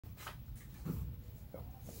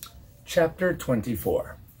Chapter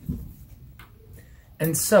 24.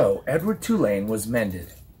 And so Edward Tulane was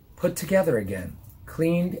mended, put together again,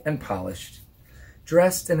 cleaned and polished,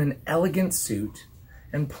 dressed in an elegant suit,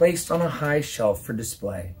 and placed on a high shelf for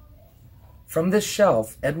display. From this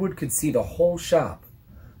shelf, Edward could see the whole shop,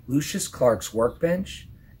 Lucius Clark's workbench,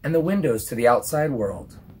 and the windows to the outside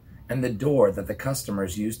world, and the door that the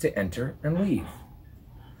customers used to enter and leave.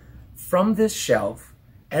 From this shelf,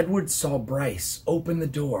 Edward saw Bryce open the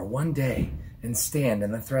door one day and stand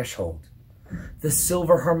in the threshold, the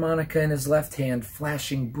silver harmonica in his left hand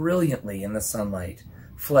flashing brilliantly in the sunlight,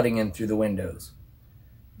 flooding in through the windows.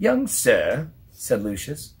 "Young sir," said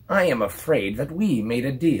Lucius, "I am afraid that we made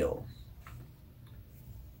a deal."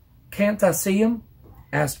 "Can't I see him?"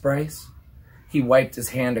 asked Bryce. He wiped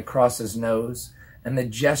his hand across his nose, and the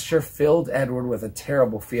gesture filled Edward with a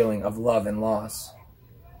terrible feeling of love and loss.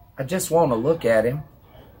 "I just want to look at him."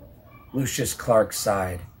 Lucius Clark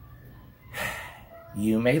sighed.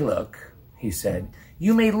 "You may look," he said.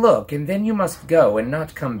 "You may look, and then you must go and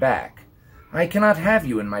not come back. I cannot have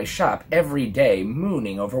you in my shop every day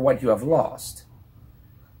mooning over what you have lost."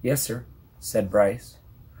 "Yes, sir," said Bryce.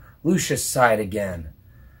 Lucius sighed again.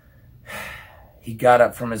 He got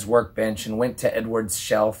up from his workbench and went to Edward's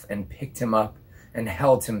shelf and picked him up and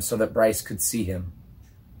held him so that Bryce could see him.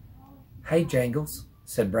 "Hey, Jangles,"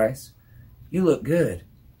 said Bryce. "You look good.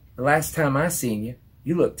 The last time I seen you,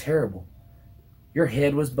 you looked terrible. Your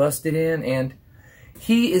head was busted in and—"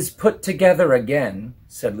 "He is put together again,"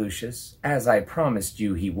 said Lucius, "as I promised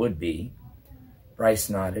you he would be."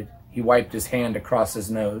 Bryce nodded. He wiped his hand across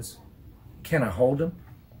his nose. "Can I hold him?"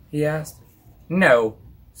 he asked. "No,"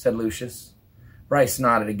 said Lucius. Bryce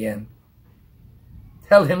nodded again.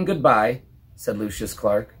 "Tell him goodbye," said Lucius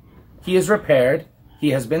Clark. "He is repaired. He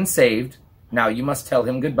has been saved. Now you must tell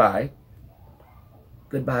him goodbye."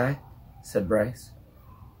 "Goodbye," said Bryce.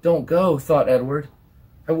 "Don't go," thought Edward.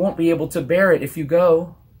 "I won't be able to bear it if you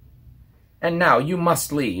go." "And now you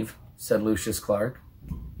must leave," said Lucius Clark.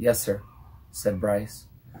 "Yes, sir," said Bryce.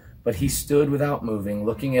 But he stood without moving,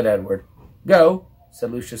 looking at Edward. "Go,"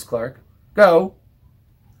 said Lucius Clark. "Go."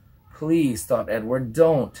 "Please," thought Edward,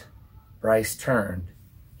 "don't." Bryce turned.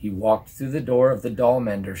 He walked through the door of the doll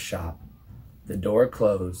mender's shop. The door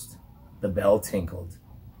closed, the bell tinkled,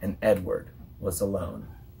 and Edward was alone.